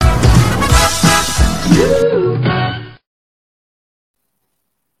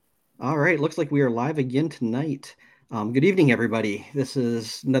All right, looks like we are live again tonight. Good evening, everybody. This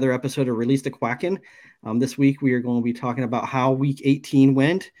is another episode of Release the Quacken. This week we are going to be talking about how week 18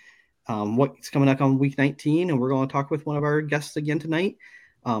 went, what's coming up on week 19, and we're going to talk with one of our guests again tonight.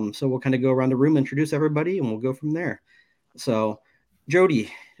 So we'll kind of go around the room, introduce everybody, and we'll go from there. So Jodie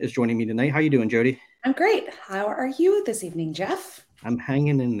is joining me tonight. How you doing, Jodie? I'm great. How are you this evening, Jeff? I'm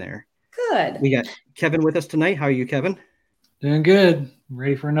hanging in there. Good. We got Kevin with us tonight. How are you, Kevin? Doing good.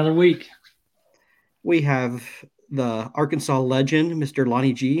 Ready for another week. We have the Arkansas legend, Mr.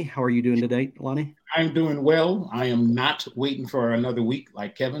 Lonnie G. How are you doing today, Lonnie? I'm doing well. I am not waiting for another week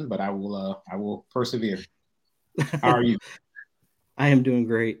like Kevin, but I will persevere. How are you? I am doing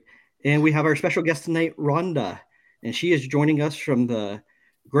great. And we have our special guest tonight, Rhonda, and she is joining us from the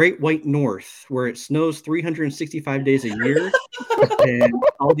Great White North, where it snows 365 days a year, and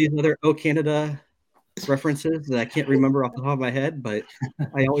all these other Oh Canada references that I can't remember off the top of my head, but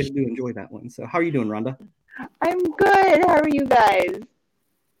I always do enjoy that one. So how are you doing, Rhonda? I'm good. How are you guys?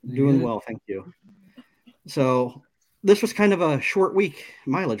 Doing well, thank you. So this was kind of a short week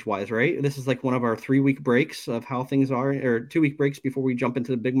mileage-wise, right? This is like one of our 3-week breaks of how things are, or 2-week breaks before we jump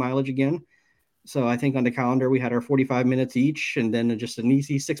into the big mileage again. So I think on the calendar we had our 45 minutes each, and then just an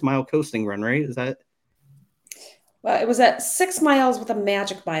easy 6-mile coasting run, right? Is that? Well, it was at 6 miles with a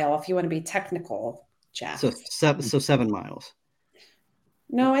magic mile, if you want to be technical, Jeff. So 7 miles.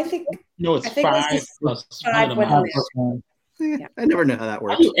 No, I think it's 5 plus 5 one of the miles. Yeah. I never know how that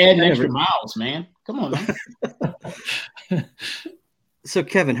works. How you adding extra miles, man? Come on, man. So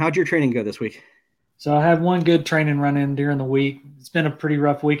Kevin, how'd your training go this week? So I had one good training run in during the week. It's been a pretty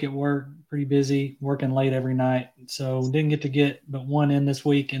rough week at work, pretty busy, working late every night. So didn't get but one in this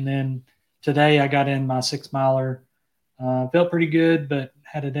week. And then today I got in my 6-miler. Felt pretty good, but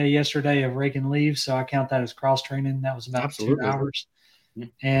had a day yesterday of raking leaves. So I count that as cross training. That was about 2 hours.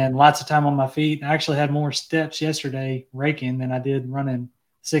 And lots of time on my feet. I actually had more steps yesterday raking than I did running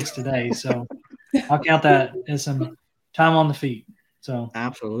 6 today. So I'll count that as some time on the feet. So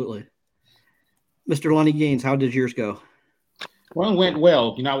absolutely. Mr. Lonnie Gaines, how did yours go? Well, it went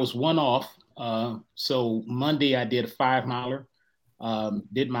well. I was one off. So Monday I did a 5-miler.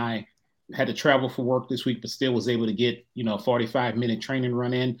 Had to travel for work this week, but still was able to get, a 45-minute training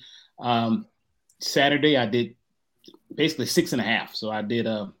run in. Saturday I did basically 6.5. So I did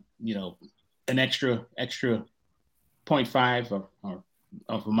an extra 0.5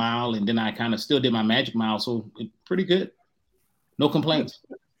 of a mile. And then I kind of still did my magic mile. So pretty good. No complaints.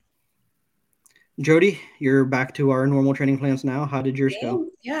 Jodie, you're back to our normal training plans now. How did yours go?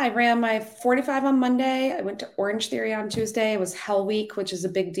 Yeah, I ran my 45 on Monday. I went to Orange Theory on Tuesday. It was Hell Week, which is a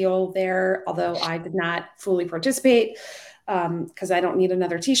big deal there, although I did not fully participate because I don't need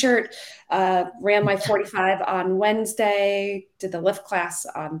another t-shirt. Ran my 45 on Wednesday, did the lift class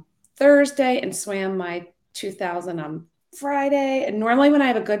on Thursday, and swam my 2,000 on Friday. And normally when I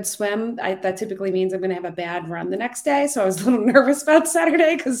have a good swim, that typically means I'm going to have a bad run the next day. So I was a little nervous about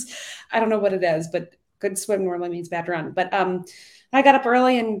Saturday because I don't know what it is, but good swim normally means bad run. But I got up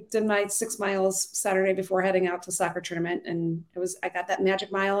early and did my 6 miles Saturday before heading out to soccer tournament. And I got that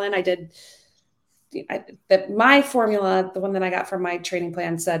magic mile in. My formula, the one that I got from my training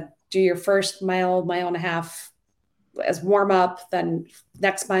plan, said, do your first mile and a half as warm up, then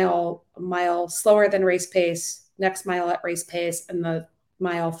next mile, a mile slower than race pace, next mile at race pace, and the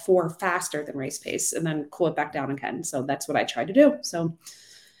mile 4 faster than race pace, and then cool it back down again. So that's what I tried to do. So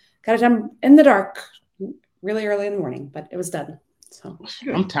got it done in the dark, really early in the morning, but it was done. So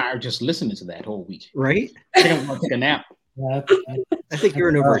I'm tired just listening to that whole week. Right? I don't want to take a nap. I think you're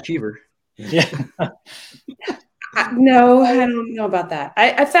an overachiever. Yeah. No, I don't know about that.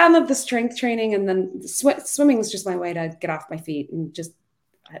 I found that the strength training and then swimming is just my way to get off my feet and just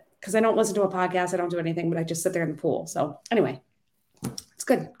because I don't listen to a podcast, I don't do anything, but I just sit there in the pool. So anyway, it's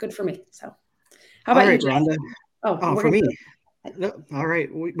good for me. So how about you, Rhonda? Oh, for me. No, all right,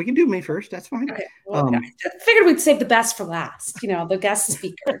 we can do me first. That's fine. Okay. Well, I figured we'd save the best for last. The guest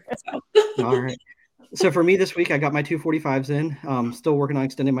speaker. So. All right. So for me this week, I got my 245s in. Still working on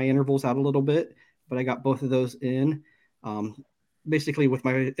extending my intervals out a little bit, but I got both of those in. Basically, with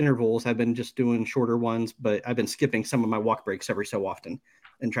my intervals, I've been just doing shorter ones, but I've been skipping some of my walk breaks every so often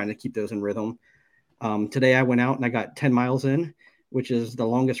and trying to keep those in rhythm. Today, I went out and I got 10 miles in, which is the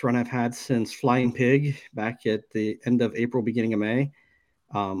longest run I've had since Flying Pig back at the end of April, beginning of May.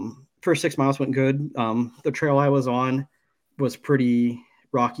 First 6 miles went good. The trail I was on was pretty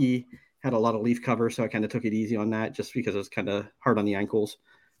rocky, had a lot of leaf cover, so I kind of took it easy on that just because it was kind of hard on the ankles.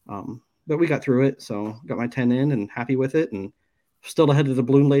 But we got through it, so got my 10 in and happy with it, and still ahead of the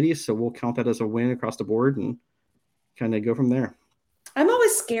balloon ladies, so we'll count that as a win across the board and kind of go from there. I'm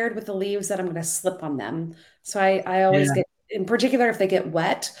always scared with the leaves that I'm going to slip on them. So I always get, in particular, if they get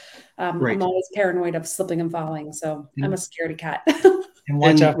wet, Right. I'm always paranoid of slipping and falling. So I'm a scaredy cat. And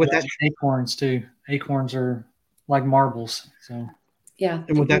watch And out for those acorns too. Acorns are like marbles. So Yeah.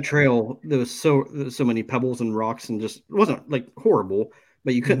 And with that trail, there was so many pebbles and rocks, and just it wasn't like horrible,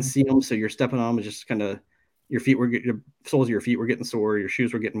 but you couldn't see them, so you're stepping on them. It just kind of your soles of your feet were getting sore, your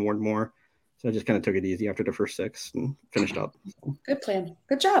shoes were getting worn more. So I just kind of took it easy after the first 6 and finished up. Good plan.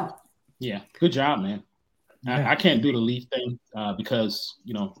 Good job. Yeah, good job, man. Yeah. I can't do the leaf thing because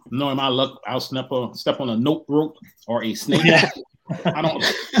knowing my luck, I'll step on a note rope or a snake. Yeah. I don't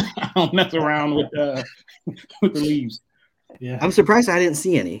mess around with the leaves. Yeah. I'm surprised I didn't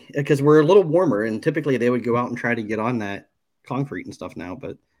see any because we're a little warmer, and typically they would go out and try to get on that concrete and stuff now.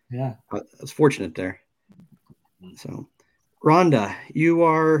 But yeah, I was fortunate there. So, Rhonda, you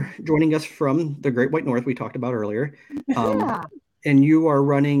are joining us from the Great White North we talked about earlier. And you are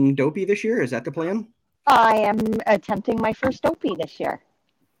running Dopey this year. Is that the plan? I am attempting my first Dopey this year.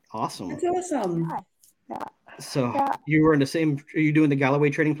 Awesome. That's awesome. Yeah. So you were in the same, are you doing the Galloway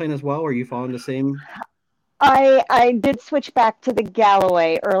training plan as well? Or are you following the same? I did switch back to the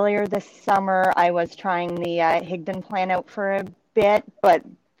Galloway. Earlier this summer, I was trying the Higdon plan out for a bit, but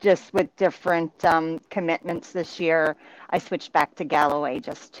just with different commitments this year, I switched back to Galloway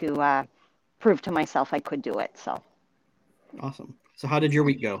just to prove to myself I could do it. So awesome. So how did your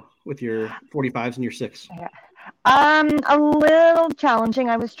week go with your 45s and your 6? A little challenging.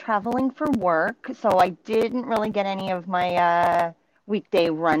 I was traveling for work, so I didn't really get any of my weekday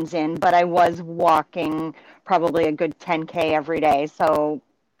runs in, but I was walking probably a good 10K every day. So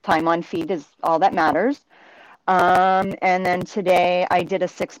time on feet is all that matters. And then today I did a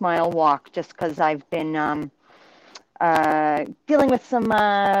 6-mile walk just because I've been dealing with some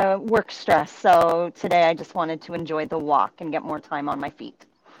work stress. So today I just wanted to enjoy the walk and get more time on my feet.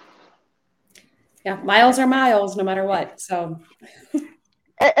 Yeah, miles are miles no matter what. So.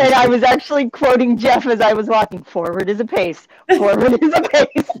 And I was actually quoting Jeff as I was walking. Forward is a pace. Forward is a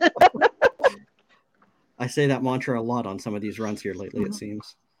pace. I say that mantra a lot on some of these runs here lately, it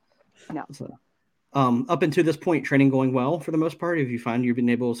seems. No. So, up until this point, training going well for the most part? Have you found you've been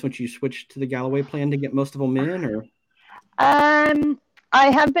able to switch to the Galloway plan to get most of them in? Or I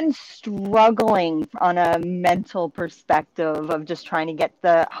have been struggling on a mental perspective of just trying to get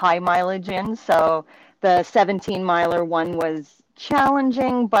the high mileage in. So the 17-miler one was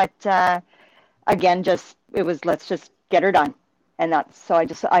challenging, but again, let's just get her done. And so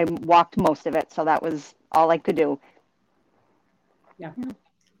I walked most of it. So that was all I could do. Yeah.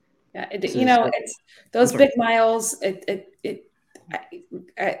 Yeah. It's those big miles. I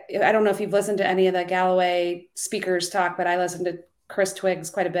don't know if you've listened to any of the Galloway speakers talk, but I listen to Chris Twiggs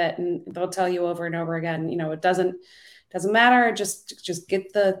quite a bit, and they'll tell you over and over again, it doesn't matter. Just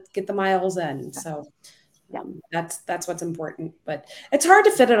get the miles in. So that's what's important, but it's hard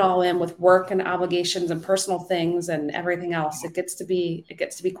to fit it all in with work and obligations and personal things and everything else. It gets to be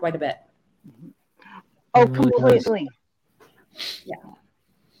quite a bit. Oh, completely. Yeah.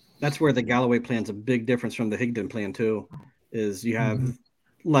 That's where the Galloway plan's a big difference from the Higdon plan too, is you have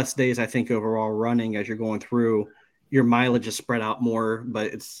less days, I think, overall running as you're going through. Your mileage is spread out more, but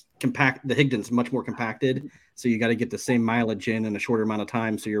it's compact. The Higdon's much more compacted. So you got to get the same mileage in a shorter amount of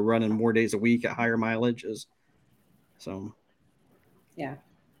time. So you're running more days a week at higher mileages. So. Yeah.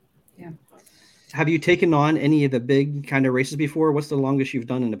 Yeah. Have you taken on any of the big kind of races before? What's the longest you've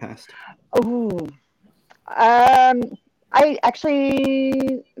done in the past? Oh, I'm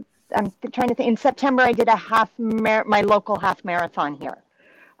trying to think. In September, I did my local half marathon here.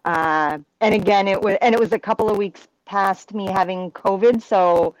 And again, it was a couple of weeks past me having COVID,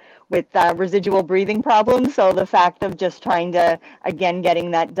 so with residual breathing problems. So the fact of just trying to, again,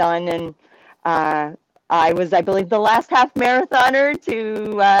 getting that done. And I was, I believe, the last half marathoner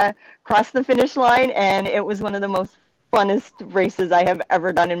to cross the finish line. And it was one of the most funnest races I have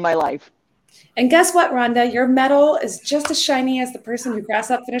ever done in my life. And guess what, Rhonda? Your medal is just as shiny as the person who crossed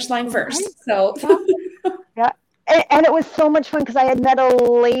that finish line first. So. Yeah. And it was so much fun because I had met a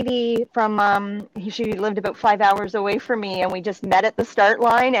lady from, she lived about 5 hours away from me, and we just met at the start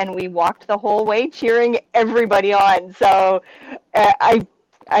line and we walked the whole way cheering everybody on. So I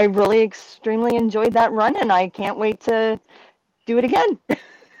really extremely enjoyed that run, and I can't wait to do it again.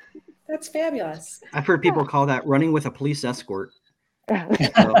 That's fabulous. I've heard people call that running with a police escort. So,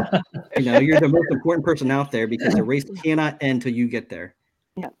 you're the most important person out there because the race cannot end till you get there.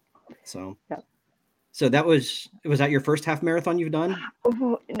 Yeah. So. Yeah. So was that your first half marathon you've done?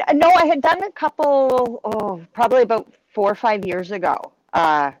 No, I had done a couple, probably about 4 or 5 years ago.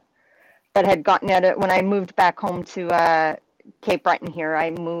 But had gotten at it when I moved back home to Cape Breton here.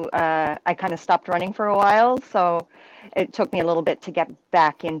 I kind of stopped running for a while, so it took me a little bit to get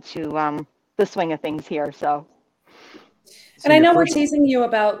back into the swing of things here. So. And I know we're teasing you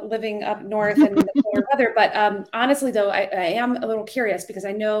about living up north and the polar weather, but honestly, though, I am a little curious because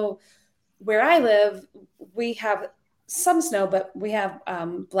I know where I live, we have some snow, but we have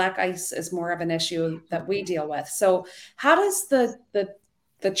black ice is more of an issue that we deal with. So how does the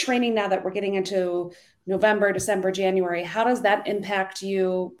training now that we're getting into November, December, January, how does that impact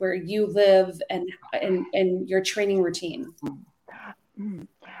you where you live and your training routine?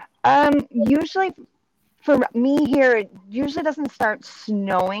 Usually for me here, it usually doesn't start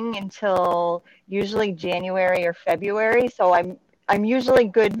snowing until usually January or February. So I'm usually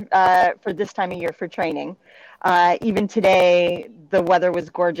good for this time of year for training. Even today, the weather was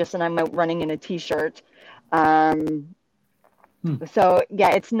gorgeous and I'm out running in a t-shirt. So yeah,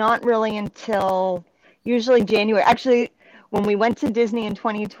 it's not really until usually January. Actually, when we went to Disney in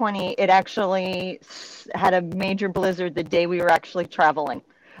 2020, it actually had a major blizzard the day we were actually traveling.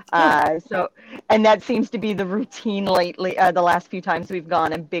 And that seems to be the routine lately. The last few times we've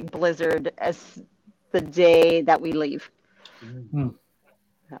gone, a big blizzard as the day that we leave.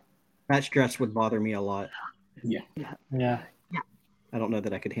 That stress would bother me a lot. Yeah. I don't know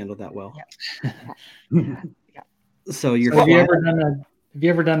that I could handle that well. Yeah. So have you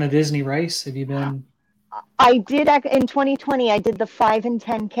ever done a Disney race? Have you been? I did in 2020. I did the 5 and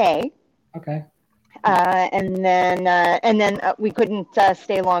 10K. Okay. And then we couldn't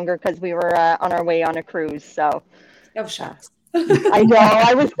stay longer because we were on our way on a cruise. So, oh shucks. I know,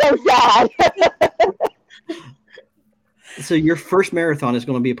 I was so sad. So your first marathon is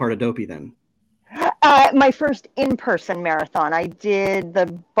going to be a part of Dopey then? My first in-person marathon. I did the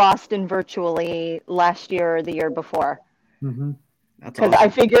Boston virtually last year or the year before. Mm-hmm. Because awesome. I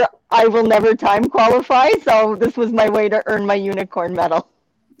figure I will never time qualify, so this was my way to earn my unicorn medal.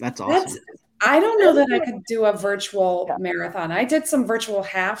 That's awesome. I don't know that I could do a virtual marathon. I did some virtual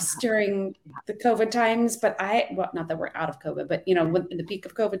halves during the COVID times, but not that we're out of COVID, but in the peak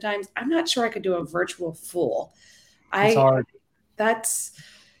of COVID times, I'm not sure I could do a virtual full. It's hard. That's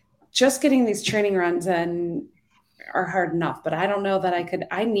just getting these training runs in are hard enough, but I don't know that I could.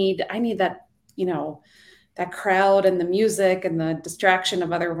 I need that, that crowd and the music and the distraction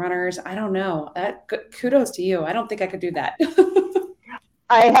of other runners. I don't know. Kudos to you. I don't think I could do that.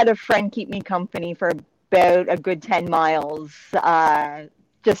 I had a friend keep me company for about a good 10 miles,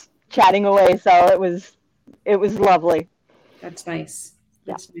 just chatting away. So it was lovely. That's nice.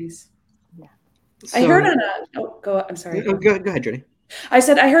 That's nice. Yeah. So, I heard I'm sorry. Go ahead, Jodie. I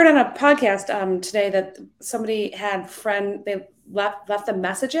said, I heard on a podcast today that somebody had they left them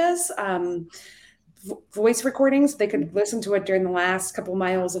messages, voice recordings. They could listen to it during the last couple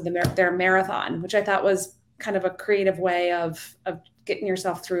miles of their marathon, which I thought was kind of a creative way of getting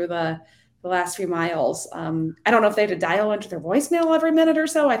yourself through the last few miles. I don't know if they had to dial into their voicemail every minute or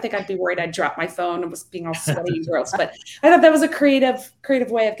so. I think I'd be worried I'd drop my phone and was being all sweaty and gross. But I thought that was a creative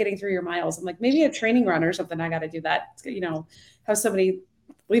way of getting through your miles. I'm like, maybe a training run or something. I got to do that. Have somebody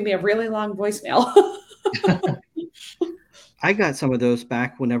leave me a really long voicemail. I got some of those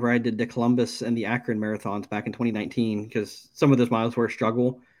back whenever I did the Columbus and the Akron marathons back in 2019, because some of those miles were a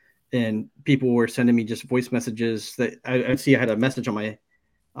struggle. And people were sending me just voice messages that I see. I had a message on my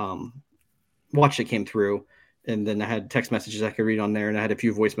watch that came through, and then I had text messages I could read on there, and I had a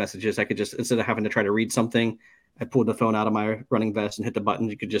few voice messages. I could just, instead of having to try to read something, I pulled the phone out of my running vest and hit the button.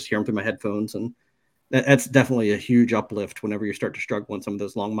 You could just hear them through my headphones, and that's definitely a huge uplift whenever you start to struggle in some of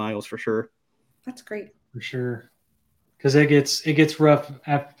those long miles, for sure. That's great. For sure, because it gets rough,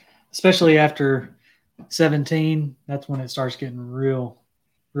 especially after 17. That's when it starts getting real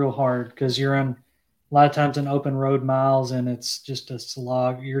hard, because you're on a lot of times in open road miles and it's just a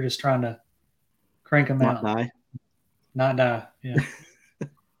slog. You're just trying to crank them out. Not die. Yeah.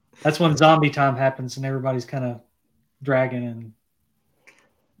 That's when zombie time happens and everybody's kind of dragging and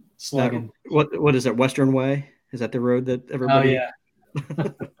slugging. What is it? Western Way? Is that the road that everybody? Oh, yeah.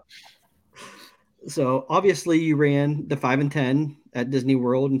 So obviously you ran the 5 and 10 at Disney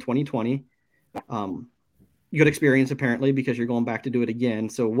World in 2020. Good experience, apparently, because you're going back to do it again.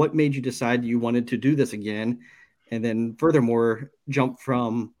 So what made you decide you wanted to do this again? And then furthermore, jump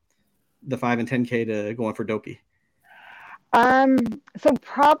from the 5 and 10K to going for Dopey? So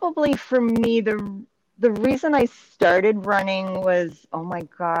probably for me, the reason I started running was, oh my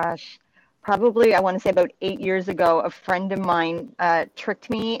gosh, probably I want to say about 8 years ago, a friend of mine tricked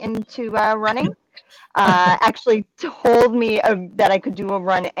me into running. Actually told me that I could do a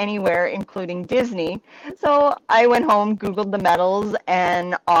run anywhere, including Disney. So I went home, Googled the medals,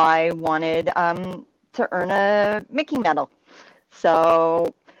 and I wanted to earn a Mickey medal.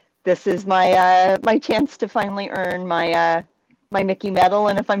 So this is my my chance to finally earn my my Mickey medal.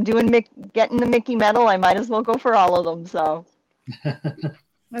 And if I'm getting the Mickey medal, I might as well go for all of them. So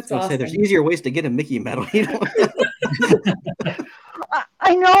That's awesome. awesome. Say there's easier ways to get a Mickey medal. You know?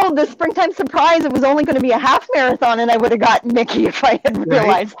 I know the springtime surprise, it was only going to be a half marathon, and I would have gotten Mickey if I had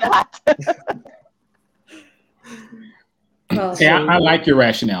realized that. Well, Hey, I like your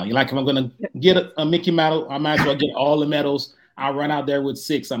rationale. You like, if I'm going to get a Mickey medal, I might as well get all the medals. I'll run out there with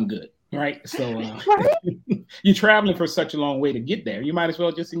 6. I'm good. Right. So Right? you're traveling for such a long way to get there. You might as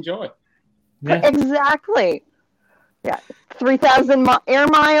well just enjoy it. Yeah. Exactly. Yeah. 3,000 air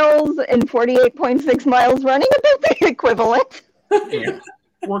miles and 48.6 miles running, about the equivalent. Yeah.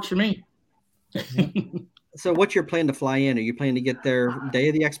 Works for me. So what's your plan to fly in? Are you planning to get there day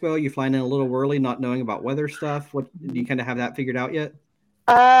of the expo? Are you flying in a little early, not knowing about weather stuff? What do you kind of have that figured out yet?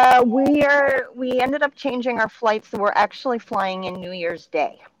 We ended up changing our flights, so we're actually flying in New Year's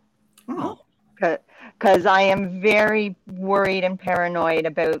Day. Oh, Because I am very worried and paranoid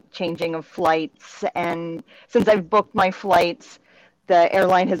about changing of flights. And since I've booked my flights, the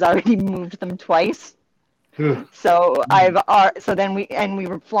airline has already moved them twice. So we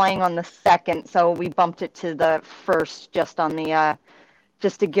were flying on the 2nd, so we bumped it to the 1st just on the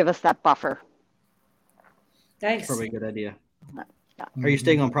just to give us that buffer. nice. probably a good idea. Yeah. Are you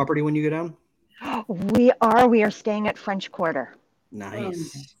staying on property when you go down? We are staying at French Quarter.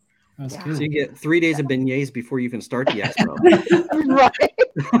 Nice. That's Yeah. good. So you get 3 days of beignets before you can start the expo.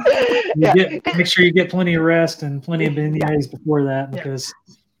 Right. Make sure you get plenty of rest and plenty of beignets before that, because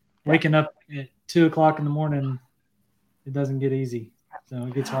waking up at 2 o'clock in the morning, it doesn't get easy. So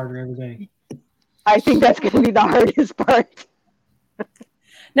it gets harder every day. I think that's going to be the hardest part.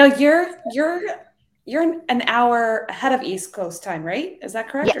 Now you're an hour ahead of East Coast time, right? Is that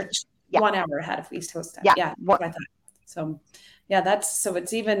correct? Yeah. Or Yeah. 1 hour ahead of East Coast time? Yeah. Yeah, that's what I thought. So yeah, so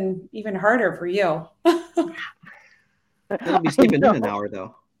it's even harder for you. It'll be sleeping in an hour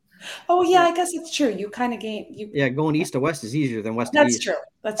though. Oh yeah, I guess it's true. You kind of Yeah, going east to west is easier than west to That's east. true.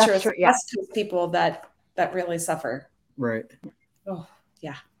 That's true. It's true, yeah. West Coast people that really suffer. Right. Oh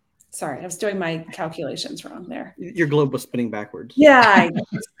yeah. Sorry, I was doing my calculations wrong there. Your globe was spinning backwards. Yeah,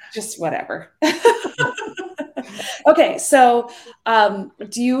 just whatever. Okay, so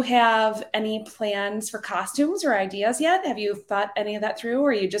do you have any plans for costumes or ideas yet? Have you thought any of that through, or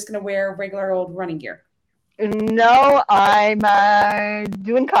are you just going to wear regular old running gear? No, I'm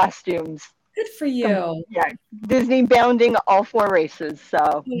doing costumes. Good for you. Yeah, Disney bounding all 4 races. So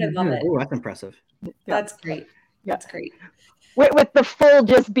I love it. Oh, that's impressive. That's great. That's great. with the full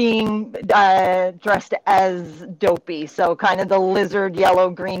just being dressed as Dopey, so kind of the lizard yellow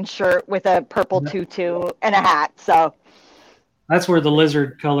green shirt with a purple tutu and a hat. So That's where the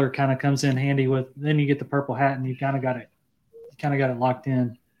lizard color kind of comes in handy. With then you get the purple hat and you kind of got it locked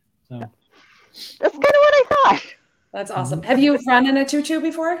in. So that's kind of what I thought. That's awesome. Have you run in a tutu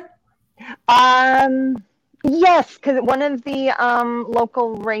before? Yes, because one of the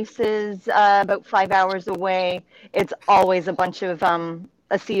local races about 5 hours away, it's always a bunch of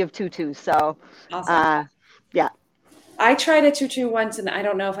a sea of tutus. So Awesome. yeah. I tried a tutu once, and I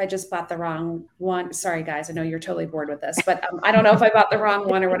don't know if I just bought the wrong one. Sorry, guys. I know you're totally bored with this, but I don't know if I bought the wrong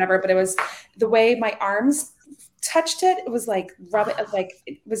one or whatever. But it was the way my arms touched it. It was like rubbing. Like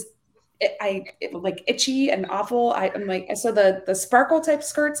it was like itchy and awful. I'm like, so the sparkle type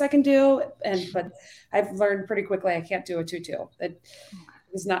skirts I can do, but I've learned pretty quickly I can't do a tutu. It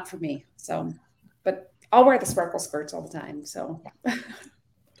was not for me. So, but I'll wear the sparkle skirts all the time. So I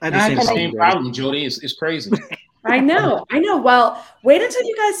had the same problem, Jodie. It's crazy. I know. Well, wait until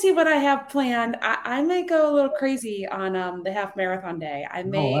you guys see what I have planned. I may go a little crazy on the half marathon day.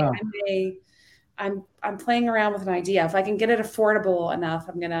 I'm playing around with an idea. If I can get it affordable enough,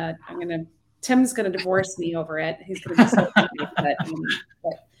 Tim's gonna divorce me over it. He's gonna be so happy, but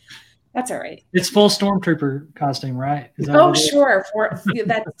that's all right. it's full stormtrooper costume, right? Sure.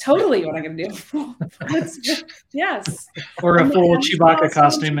 That's totally what I'm gonna do. Yes. Or a full Chewbacca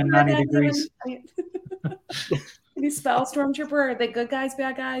costume in 90 degrees. Can you spell stormtrooper? Are they good guys,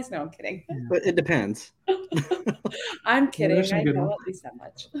 bad guys? No, I'm kidding. But it depends. I'm kidding. there's some I good know ones. at least that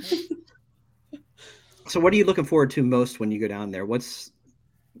much. So what are you looking forward to most when you go down there? What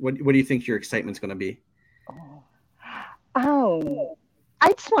do you think your excitement's going to be? Oh,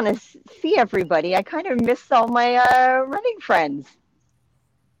 I just want to see everybody. I kind of miss all my running friends.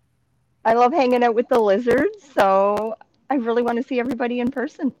 I love hanging out with the lizards, so I really want to see everybody in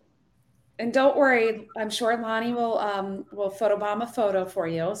person. And don't worry, I'm sure Lonnie will photobomb a photo for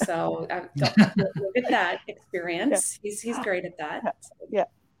you. So you'll get that experience. Yeah. He's great at that. So. Yeah.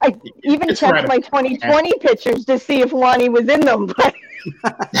 I even It's checked my 2020 pictures to see if Lonnie was in them, but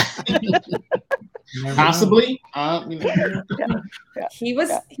possibly. He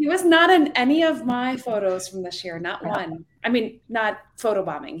was not in any of my photos from this year, not one. I mean, not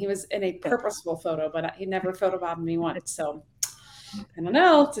photobombing. He was in a purposeful photo, but he never photobombed me once. So I don't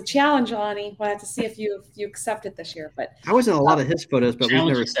know. It's a challenge, Lonnie. We'll have to see if you accept it this year. But I was in a lot of his photos, but we've Challenge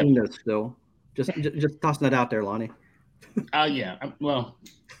never accepted. seen those still. Just tossing that out there, Lonnie. Yeah. Well,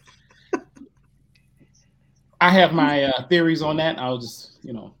 I have my theories on that. I'll just,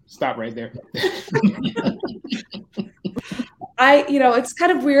 stop right there. It's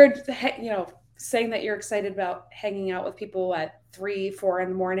kind of weird, saying that you're excited about hanging out with people at 3, 4 in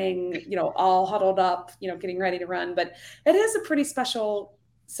the morning, all huddled up, getting ready to run. But it is a pretty special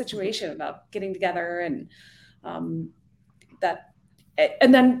situation about getting together and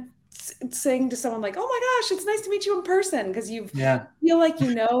then saying to someone like, oh my gosh, it's nice to meet you in person, because you feel like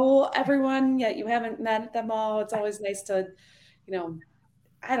you know everyone, yet you haven't met them all. It's always nice to,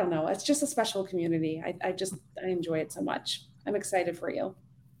 I don't know. It's just a special community. I enjoy it so much. I'm excited for you.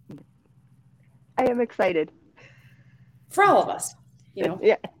 I am excited. For all of us, Yeah.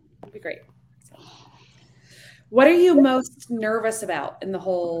 It'd be great. So, what are you most nervous about in the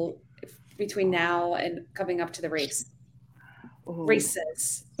whole, between now and coming up to the race?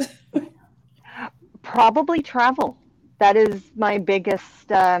 Races. Probably travel. That is my biggest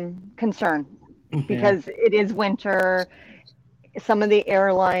concern, because it is winter. Some of the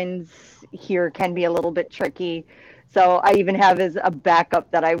airlines here can be a little bit tricky. So I even have as a backup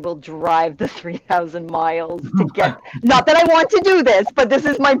that I will drive the 3,000 miles to get, not that I want to do this, but this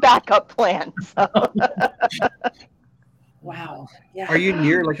is my backup plan. So. Wow. Yeah. Are you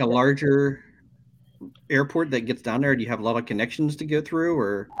near like a larger airport that gets down there? Do you have a lot of connections to go through,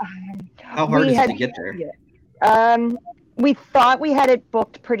 or how hard is it to get there? We thought we had it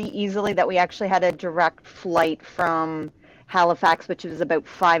booked pretty easily, that we actually had a direct flight from Halifax, which is about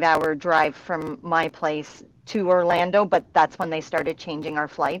 5-hour drive from my place to Orlando, but that's when they started changing our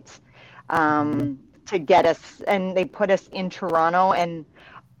flights to get us, and they put us in Toronto, and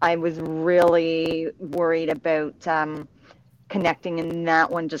I was really worried about connecting in that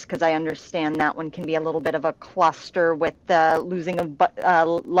one, just because I understand that one can be a little bit of a cluster with the losing of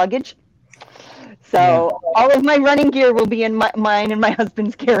luggage. So all of my running gear will be in mine and my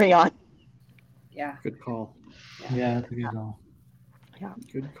husband's carry-on. Yeah. Good call. Yeah, that's a good call. Yeah.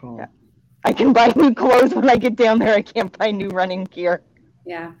 Good call. Yeah. I can buy new clothes when I get down there. I can't buy new running gear.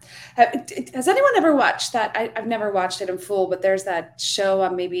 Yeah. Has anyone ever watched that? I've never watched it in full, but there's that show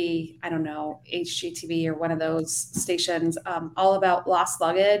on maybe, I don't know, HGTV or one of those stations, all about lost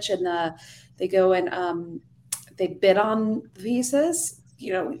luggage, and they go and they bid on visas,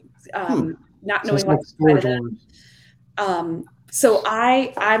 not knowing what's inside of them. So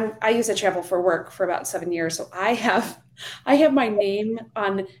I used to travel for work for about 7 years. So I have my name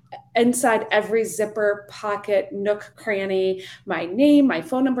on inside every zipper, pocket, nook, cranny, my name, my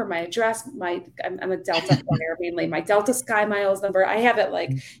phone number, my address, I'm a Delta flyer mainly, my Delta Sky Miles number. I have it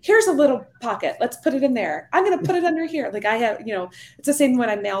like, here's a little pocket. Let's put it in there. I'm going to put it under here. Like I have, it's the same when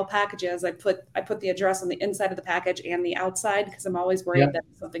I mail packages. I put the address on the inside of the package and the outside, because I'm always worried that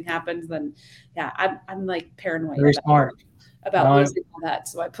if something happens, then I'm like paranoid. Very smart. About losing all that.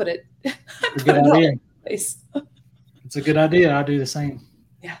 So I put it, good idea. Place. It's a good idea. I do the same.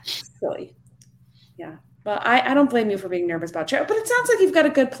 Yeah, silly. Yeah, but I don't blame you for being nervous about travel. But it sounds like you've got a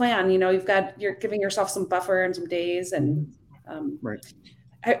good plan. You're giving yourself some buffer and some days, and right.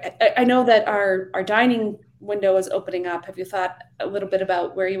 I know that our dining window is opening up. Have you thought a little bit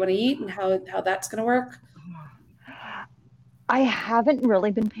about where you want to eat and how that's going to work? I haven't really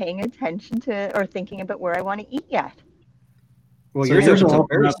been paying attention to or thinking about where I want to eat yet. Well, So yours will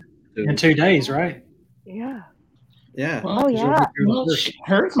open open up in 2 days, right? Yeah. Yeah. Well,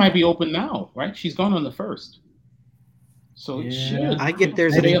 hers might be open now, right? She's gone on the 1st. So it should. I get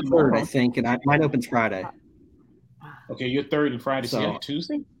theirs at 3rd, I think, and mine opens Friday. Okay, you're 3rd and Friday. So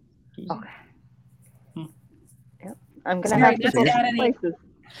Tuesday? Okay. Yep. I'm going to have to go to places.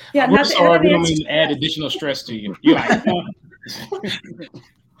 Yeah, we're sorry, we don't mean to add additional stress to you. You're like,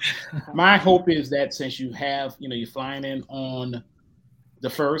 my hope is that since you have, you're flying in on the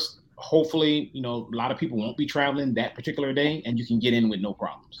 1st, hopefully, a lot of people won't be traveling that particular day, and you can get in with no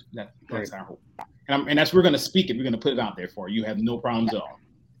problems. That's our hope. And we're going to speak it. We're going to put it out there for you. You have no problems at all.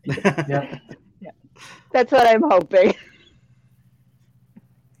 Yeah. That's what I'm hoping.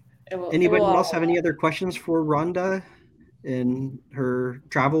 Anybody else have any other questions for Rhonda and her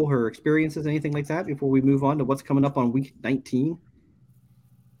travel, her experiences, anything like that before we move on to what's coming up on week 19?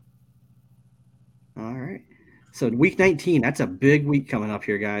 All right. So week 19, that's a big week coming up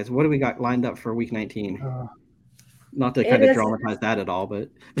here, guys. What do we got lined up for week 19? Not to kind of dramatize that at all, but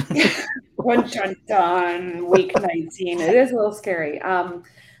week 19. It is a little scary.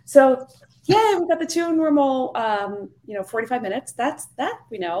 So yeah, we got the two normal 45 minutes. That's that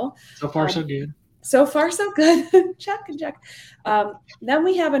we know. So far, so good. So far, so good. Check and check. Then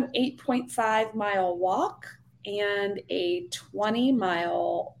we have an 8.5 mile walk and a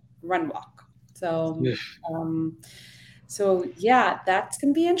 20-mile run walk. So, so yeah, that's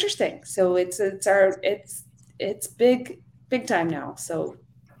gonna be interesting. So it's big time now. So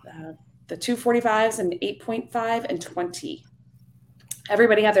the 2:45s and 8.5 and 20.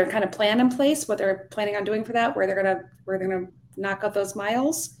 Everybody have their kind of plan in place, what they're planning on doing for that, where they're gonna knock out those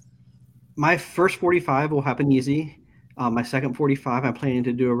miles. My first 45 will happen easy. My second 45, I'm planning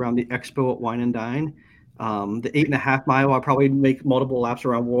to do around the expo at Wine and Dine. The 8.5 mile, I'll probably make multiple laps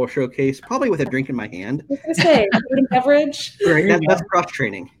around World Showcase, probably with a drink in my hand. I was going to say, food and beverage. Right, that's cross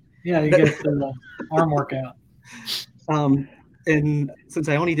training. Yeah, you get the arm workout. And since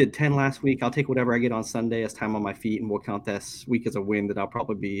I only did 10 last week, I'll take whatever I get on Sunday as time on my feet, and we'll count this week as a win. That I'll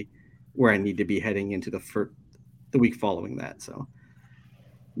probably be where I need to be heading into the week following that. So,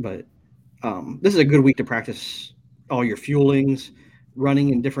 but this is a good week to practice all your fuelings,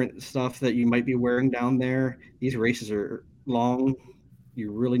 running, and different stuff that you might be wearing down there. These races are long.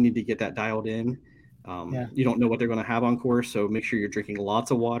 You really need to get that dialed in. You don't know what they're going to have on course, so make sure you're drinking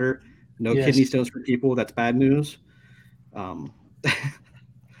lots of water. No kidney stones for people. That's bad news.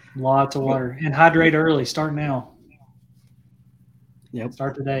 Lots of water. And hydrate early. Start now. Yep.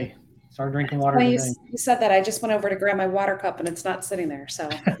 Start today. Start drinking water today. You said that. I just went over to grab my water cup and it's not sitting there. So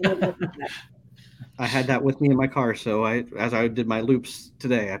I had that with me in my car. So as I did my loops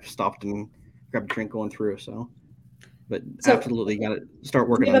today, I stopped and grabbed a drink going through. But absolutely got to start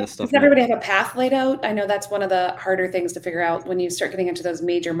working on this stuff. Does everybody have a path laid out? I know that's one of the harder things to figure out when you start getting into those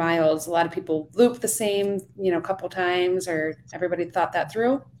major miles. A lot of people loop the same, couple times, or everybody thought that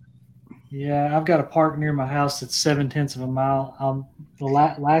through. Yeah, I've got a park near my house that's 0.7 of a mile.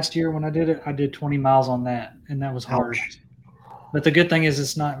 Last year when I did it, I did 20 miles on that, and that was hard. Ouch. But the good thing is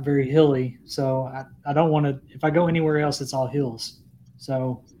it's not very hilly, so I don't want to. If I go anywhere else, it's all hills,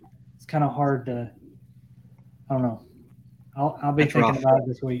 so it's kind of hard to. I don't know. I'll be thinking about it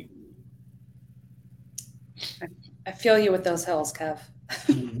this week. I feel you with those hills, Kev.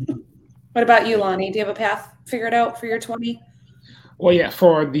 What about you, Lonnie? Do you have a path figured out for your 20? Well, yeah,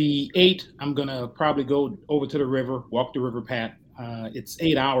 for the 8, I'm going to probably go over to the river, walk the river path. It's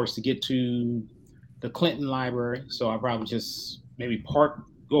 8 hours to get to the Clinton Library. So I'll probably just maybe park,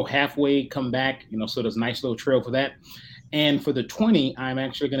 go halfway, come back, so there's a nice little trail for that. And for the 20, I'm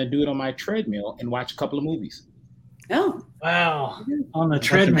actually going to do it on my treadmill and watch a couple of movies. Oh, wow. On the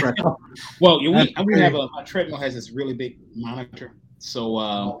treadmill. Well, we have my treadmill has this really big monitor.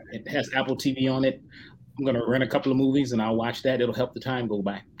 So it has Apple TV on it. I'm going to rent a couple of movies and I'll watch that. It'll help the time go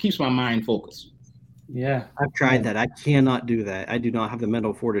by. Keeps my mind focused. Yeah. I've tried that. I cannot do that. I do not have the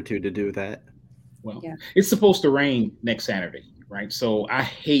mental fortitude to do that. Well, It's supposed to rain next Saturday, right? So I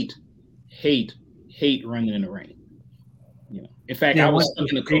hate running in the rain. In fact, I was stuck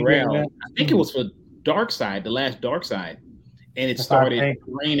in the corral. I think it was for the last dark side, and it started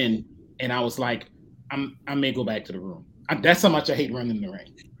raining, and I was like, I may go back to the room. That's how much I hate running in the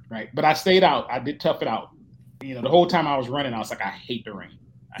rain, right? But I stayed out. I did tough it out. The whole time I was running, I was like, I hate the rain.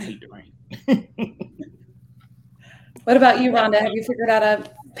 I hate the rain. What about you, Rhonda? Have you figured out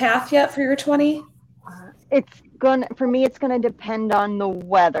a path yet for your 20? For me, it's gonna depend on the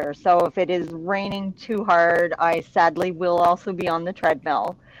weather. So if it is raining too hard, I sadly will also be on the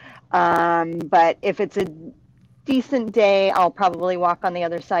treadmill. But if it's a decent day, I'll probably walk on the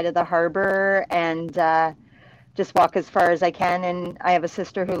other side of the harbor and just walk as far as I can. And I have a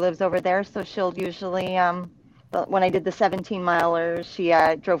sister who lives over there, so she'll usually, when I did the 17-miler, she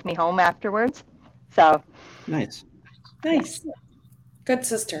drove me home afterwards. So nice. Good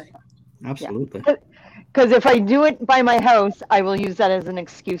sister. Absolutely. Because if I do it by my house, I will use that as an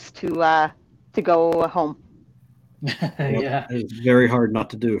excuse to go home. Yeah, it's very hard not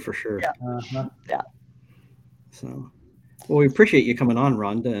to do for sure. Yeah. So, well, we appreciate you coming on,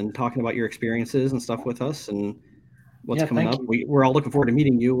 Rhonda, and talking about your experiences and stuff with us and what's coming up. We're all looking forward to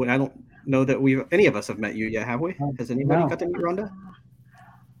meeting you. And I don't know that any of us have met you yet, have we? Has anybody got to meet Rhonda?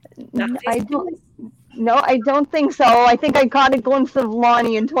 I don't think so. I think I caught a glimpse of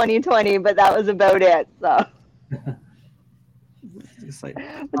Lonnie in 2020, but that was about it. So.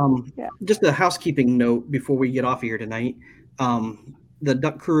 Just a housekeeping note before we get off of here tonight. The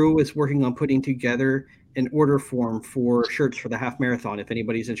Duck Crew is working on putting together an order form for shirts for the half marathon. If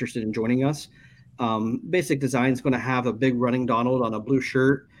anybody's interested in joining us, Basic design is going to have a big running Donald on a blue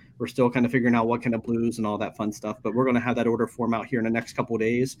shirt. We're still kind of figuring out what kind of blues and all that fun stuff, but we're going to have that order form out here in the next couple of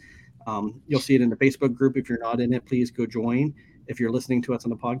days. You'll see it in the Facebook group. If you're not in it, please go join. If you're listening to us on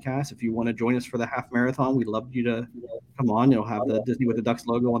the podcast, if you want to join us for the half marathon, we'd love you to come on. You'll have the Disney with the Ducks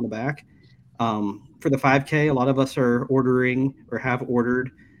logo on the back. For the 5K, a lot of us are ordering or have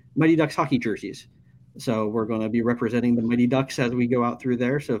ordered Mighty Ducks hockey jerseys. So we're going to be representing the Mighty Ducks as we go out through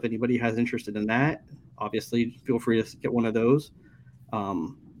there. So if anybody has interested in that, obviously feel free to get one of those.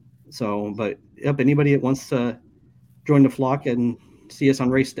 But yep, anybody that wants to join the flock and see us on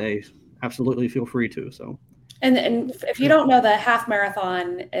race day, absolutely feel free to. So. And if you don't know, the half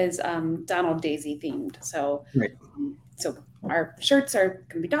marathon is Donald Daisy themed. So, right. So our shirts are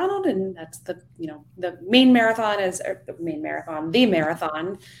going to be Donald, and that's the main marathon the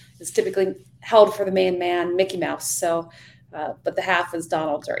marathon is typically held for the main man, Mickey Mouse. So, but the half is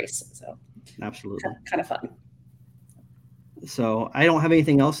Donald's race. So absolutely kind of fun. So I don't have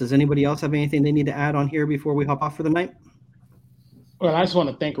anything else. Does anybody else have anything they need to add on here before we hop off for the night? Well, I just want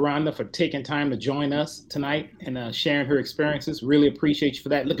to thank Rhonda for taking time to join us tonight and sharing her experiences. Really appreciate you for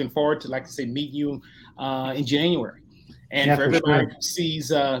that. Looking forward to, like I say, meet you in January. And for everybody who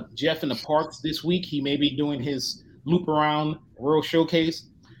sees Jeff in the parks this week, he may be doing his loop around World Showcase,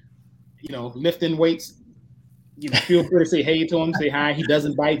 lifting weights. Feel free to say hey to him, say hi. He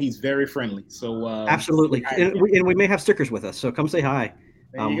doesn't bite. He's very friendly. So absolutely. And we may have stickers with us. So come say hi.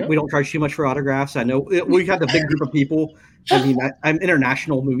 We don't charge too much for autographs. I know we have a big group of people. I mean, I'm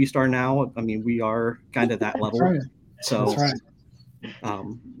international movie star now. I mean, we are kind of that level. That's right. So, that's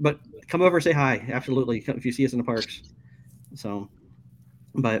right. But come over, say hi. Absolutely. If you see us in the parks. So,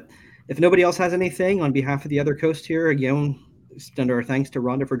 but if nobody else has anything, on behalf of the other coast here, again, extend our thanks to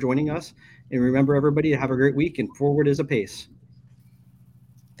Rhonda for joining us. And remember, everybody, to have a great week, and forward is a pace.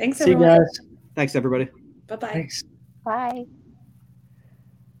 Thanks, everyone. See you guys. Thanks, everybody. Bye-bye. Thanks. Bye.